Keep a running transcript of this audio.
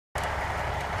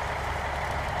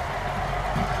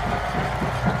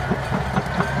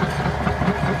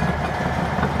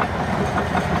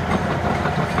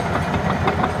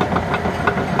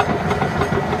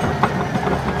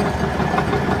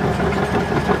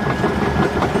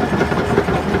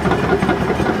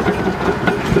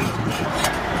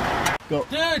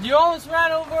almost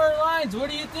ran over our lines. What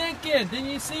are you thinking? Didn't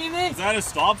you see me? Is that a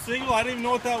stop signal? I didn't even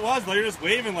know what that was. Like, you're just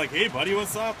waving like, hey buddy,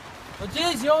 what's up? Well,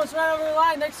 geez, you almost ran over the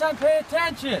line. Next time, pay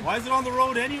attention. Why is it on the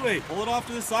road anyway? Pull it off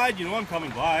to the side. You know I'm coming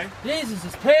by. Jesus,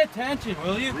 just pay attention,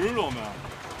 will you? Brutal, man.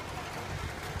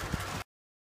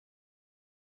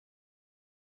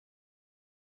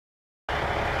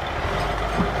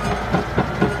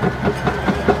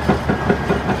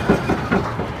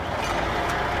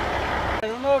 I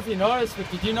don't know if you noticed,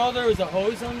 but did you know there was a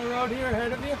hose on the road here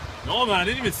ahead of you? No, man, I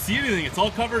didn't even see anything. It's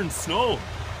all covered in snow.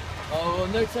 Oh, well,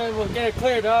 next time we'll get it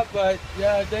cleared up, but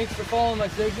yeah, thanks for following my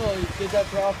signal. You did that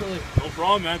properly. No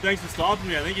problem, man. Thanks for stopping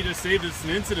me. I think you just saved us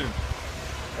an incident.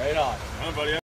 Right on. Come on, buddy.